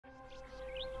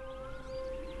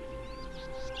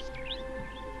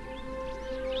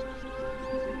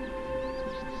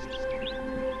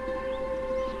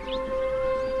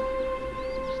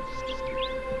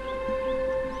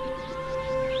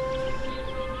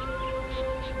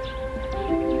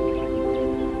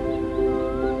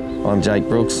I'm Jake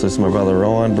Brooks, this is my brother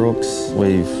Ryan Brooks.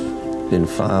 We've been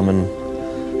farming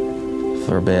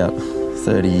for about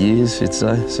 30 years, you'd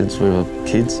say, since we were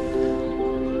kids.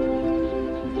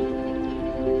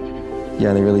 You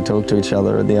only really talk to each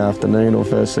other in the afternoon or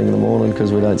first thing in the morning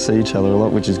because we don't see each other a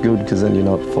lot, which is good because then you're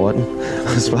not fighting,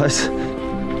 I suppose.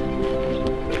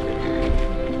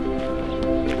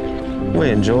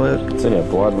 We enjoy it. It's in our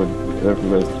blood.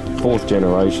 We're fourth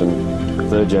generation,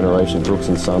 third generation Brooks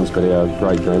and Sons, but our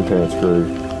great-grandparents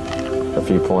grew a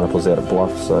few pineapples out of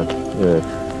Bluff, so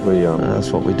yeah, that's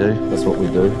what we do. That's what we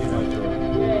do.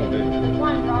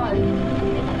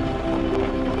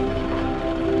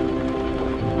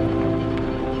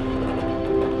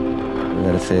 We've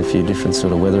had a fair few different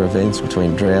sort of weather events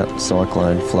between drought,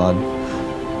 cyclone, flood,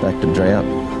 back to drought,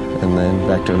 and then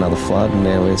back to another flood, and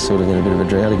now we're sort of in a bit of a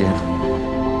drought again.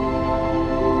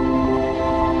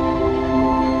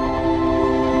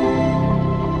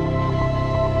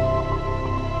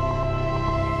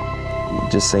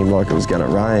 It just seemed like it was going to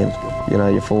rain. You know,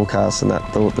 your forecast and that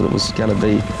thought that it was going to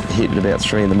be hit at about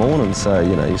 3 in the morning, so,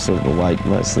 you know, you sort of awake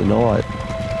most of the night,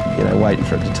 you know, waiting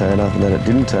for it to turn up, and then it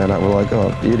didn't turn up. We're like,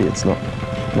 oh, beauty, it's not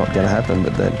going to happen.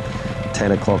 But then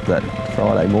 10 o'clock that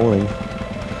Friday morning,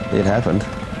 it happened.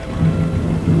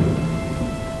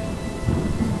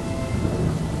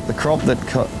 The crop that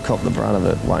copped the brunt of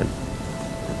it won't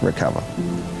recover.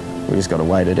 We just got to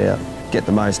wait it out, get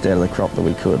the most out of the crop that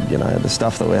we could. You know, the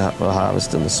stuff that we're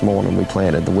harvesting this morning, we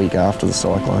planted the week after the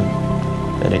cyclone,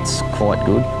 and it's quite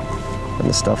good. And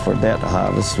the stuff we're about to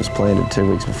harvest was planted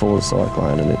 2 weeks before the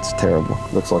cyclone, and it's terrible.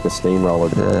 Looks like a steamroller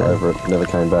drove over it. Never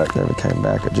came back. Never came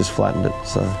back. It just flattened it.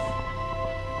 So,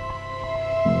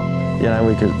 you know,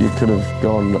 you could have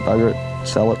gone bugger it,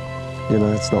 sell it. You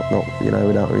know, it's not. You know,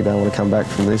 we don't want to come back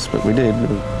from this, but we did.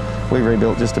 We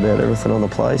rebuilt just about everything on the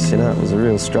place. You know, it was a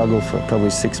real struggle for probably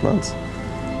 6 months.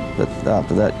 But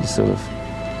after that,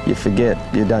 you forget.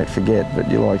 You don't forget, but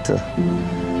you like to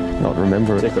not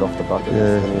remember it. Tick it off the bucket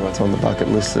list. Yeah, anyway. It's on the bucket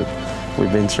list that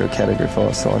we've been through a Category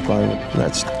 5 cyclone.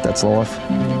 That's life.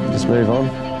 Just move on.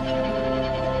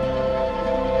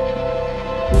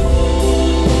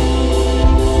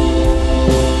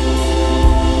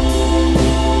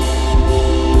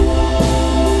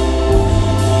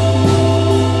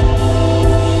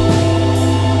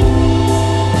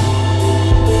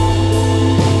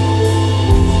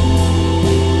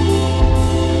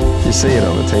 You see it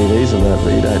on the TVs and that,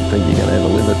 but you don't think you're going to ever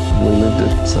live it. We lived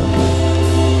it, so.